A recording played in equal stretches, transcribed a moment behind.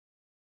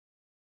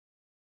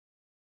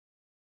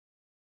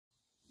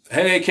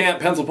Hey, Camp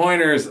Pencil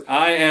Pointers.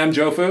 I am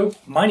Joe Fu.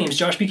 My name is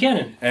Josh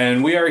Buchanan.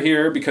 And we are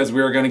here because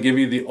we are going to give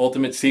you the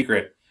ultimate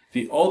secret.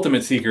 The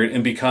ultimate secret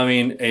in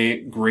becoming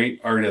a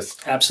great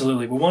artist.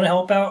 Absolutely. We want to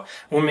help out.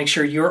 We want to make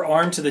sure you're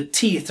armed to the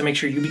teeth to make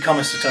sure you become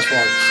a successful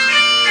artist.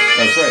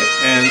 That's right.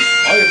 And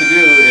all you have to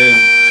do is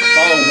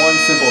follow one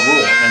simple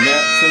rule. And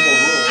that simple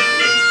rule is...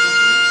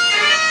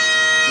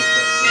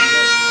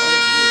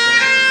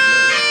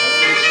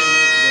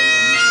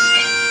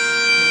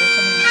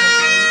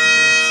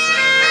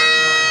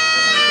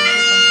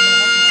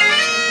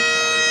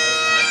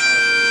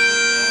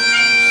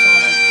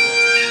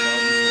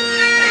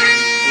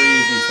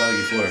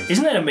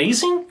 Isn't that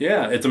amazing?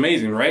 Yeah, it's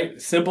amazing,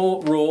 right?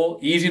 Simple rule,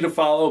 easy to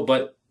follow,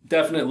 but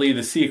definitely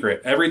the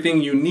secret.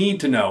 Everything you need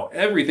to know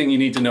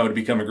to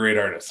become a great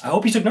artist. I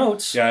hope you took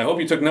notes. Yeah, I hope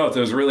you took notes.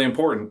 It was really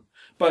important.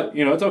 But,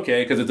 you know, it's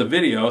okay because it's a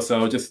video,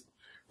 so just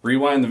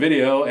rewind the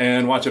video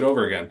and watch it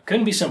over again.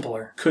 Couldn't be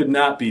simpler. Could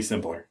not be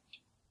simpler.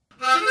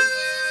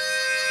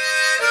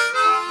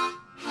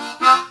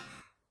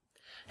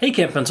 Hey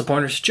Camp Pencil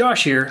Pointers,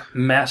 Josh here,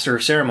 Master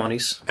of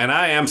Ceremonies. And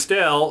I am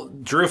still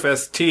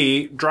Drufus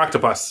T.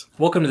 Droctopus.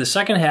 Welcome to the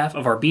second half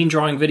of our bean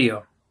drawing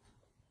video.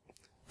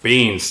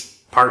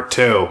 Beans, Part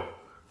 2.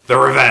 The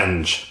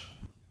Revenge.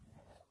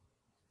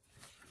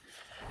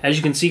 As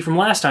you can see from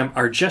last time,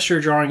 our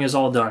gesture drawing is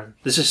all done.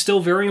 This is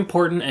still very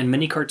important, and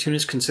many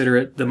cartoonists consider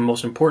it the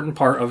most important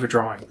part of a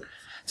drawing.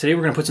 Today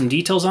we're going to put some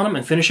details on them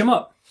and finish them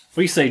up. What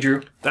do you say,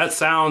 Drew? That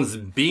sounds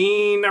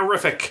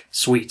bean-erific.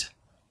 Sweet.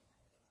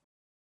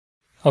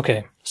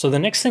 Okay, so the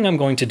next thing I'm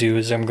going to do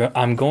is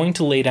I'm going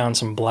to lay down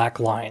some black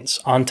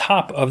lines on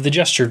top of the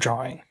gesture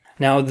drawing.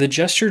 Now, the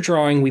gesture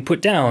drawing we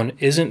put down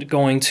isn't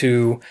going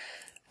to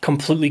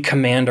completely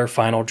command our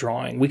final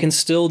drawing. We can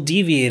still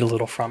deviate a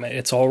little from it.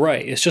 It's all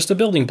right. It's just a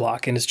building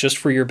block, and it's just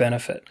for your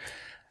benefit.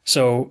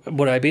 So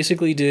what I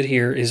basically did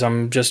here is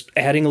I'm just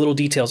adding little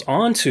details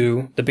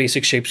onto the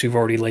basic shapes we've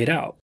already laid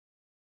out.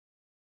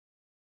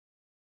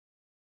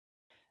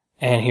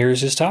 And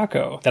here's his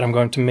taco that I'm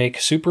going to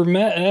make super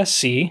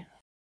messy.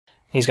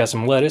 He's got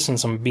some lettuce and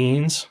some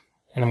beans,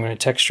 and I'm going to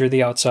texture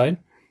the outside,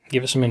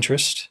 give it some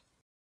interest.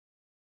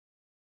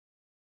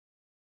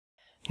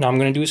 Now I'm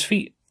going to do his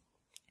feet,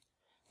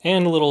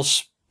 and a little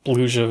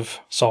splooge of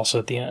salsa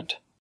at the end.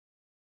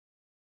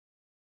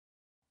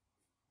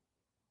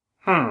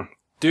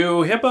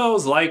 Do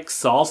hippos like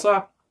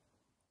salsa?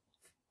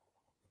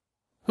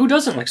 Who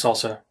doesn't like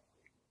salsa?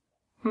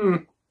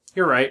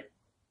 You're right.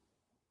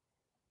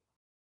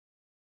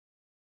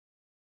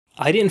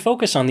 I didn't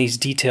focus on these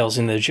details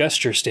in the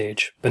gesture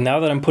stage, but now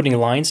that I'm putting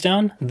lines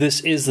down, this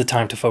is the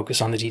time to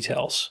focus on the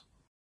details.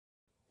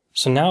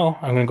 So now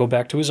I'm going to go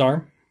back to his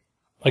arm.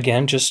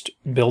 Again, just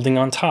building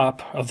on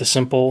top of the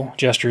simple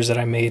gestures that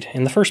I made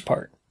in the first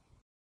part.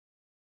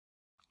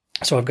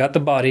 So I've got the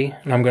body,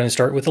 and I'm going to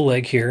start with the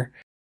leg here.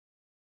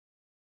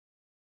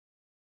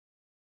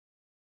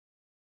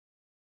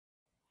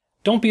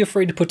 Don't be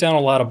afraid to put down a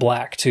lot of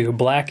black, too.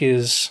 Black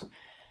is...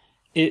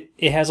 It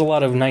has a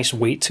lot of nice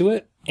weight to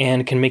it,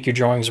 and can make your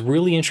drawings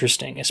really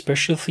interesting,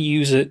 especially if you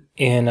use it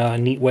in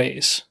neat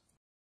ways.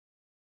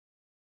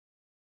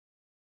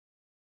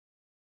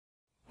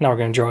 Now we're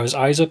going to draw his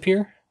eyes up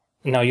here.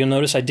 Now you'll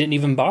notice I didn't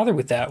even bother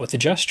with that with the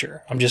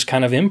gesture. I'm just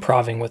kind of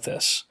improvising with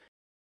this.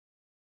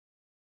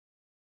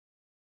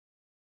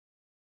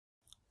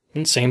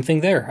 And same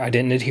thing there. I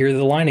didn't adhere to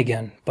the line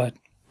again, but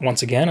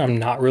once again, I'm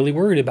not really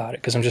worried about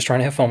it because I'm just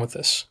trying to have fun with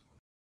this.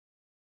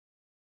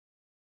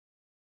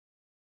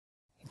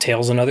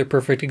 Tail's another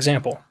perfect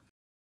example.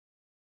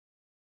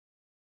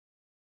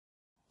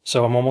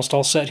 So I'm almost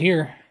all set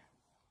here.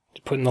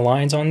 Just putting the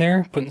lines on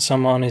there, putting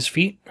some on his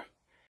feet.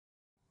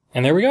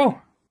 And there we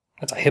go.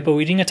 That's a hippo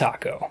eating a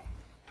taco.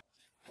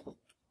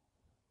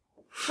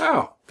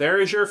 Oh, there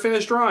is your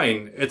finished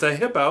drawing. It's a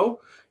hippo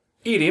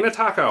eating a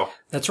taco.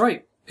 That's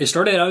right. It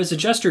started out as a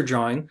gesture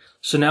drawing,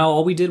 so now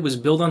all we did was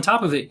build on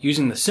top of it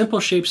using the simple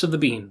shapes of the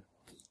bean.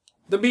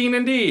 The bean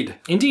indeed.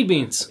 Indeed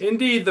beans.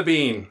 Indeed the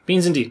bean.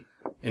 Beans indeed.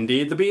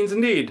 Indeed the beans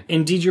indeed.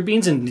 Indeed your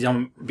beans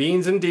and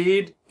beans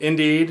indeed.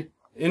 Indeed.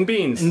 In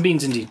beans. And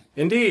beans indeed.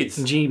 Indeeds.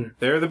 Indeed.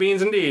 They're the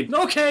beans indeed.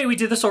 Okay, we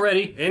did this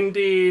already.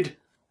 Indeed.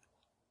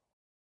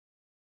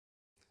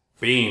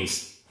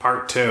 Beans,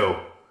 Part 2.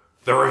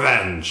 The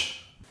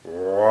Revenge.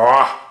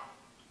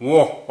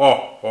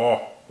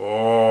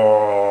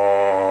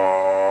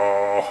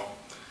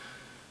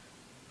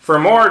 For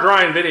more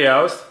drawing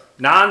videos,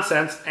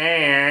 nonsense,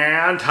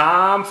 and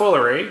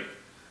tomfoolery,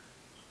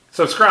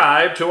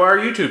 subscribe to our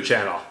YouTube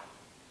channel.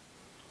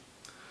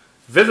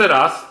 Visit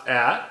us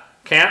at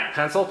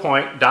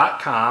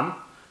CampPencilPoint.com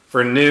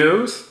for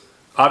news,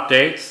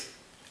 updates,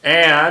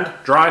 and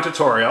drawing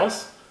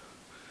tutorials.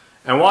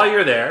 And while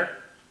you're there,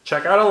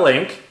 check out a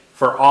link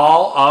for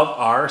all of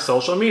our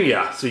social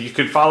media. So you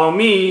could follow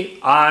me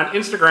on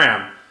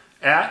Instagram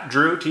at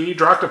Drew T.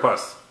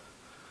 Droctopus.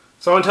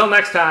 So until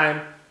next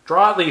time,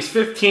 draw at least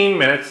 15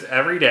 minutes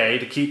every day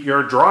to keep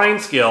your drawing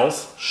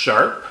skills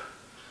sharp.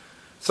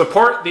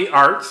 Support the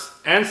arts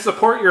and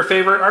support your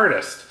favorite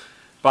artist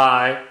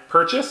by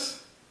purchase,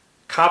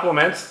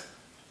 compliments,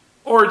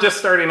 or just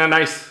starting a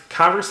nice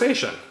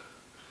conversation.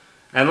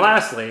 And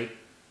lastly,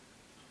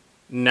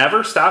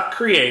 never stop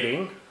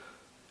creating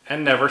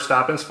and never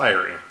stop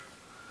inspiring.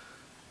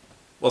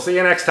 We'll see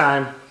you next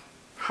time.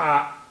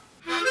 Ha!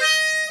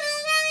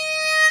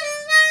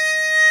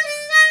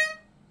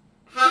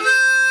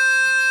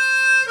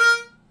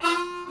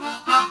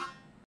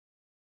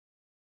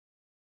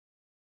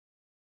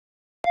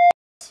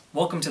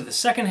 Welcome to the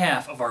second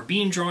half of our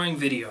bean drawing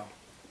video.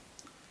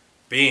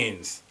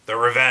 Beans, the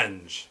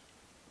revenge.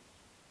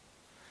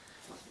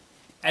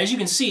 As you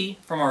can see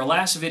from our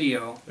last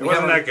video... It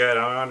wasn't that good.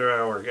 I want to do it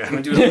over again. You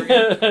want to do it over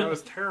again? That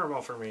was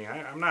terrible for me.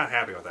 I'm not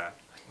happy with that.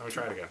 Let me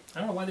try it again. I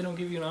don't know why they don't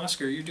give you an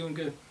Oscar. You're doing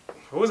good.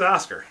 Who was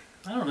Oscar?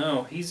 I don't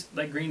know. He's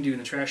that green dude in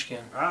the trash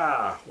can.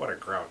 Ah, what a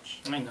grouch.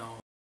 I know.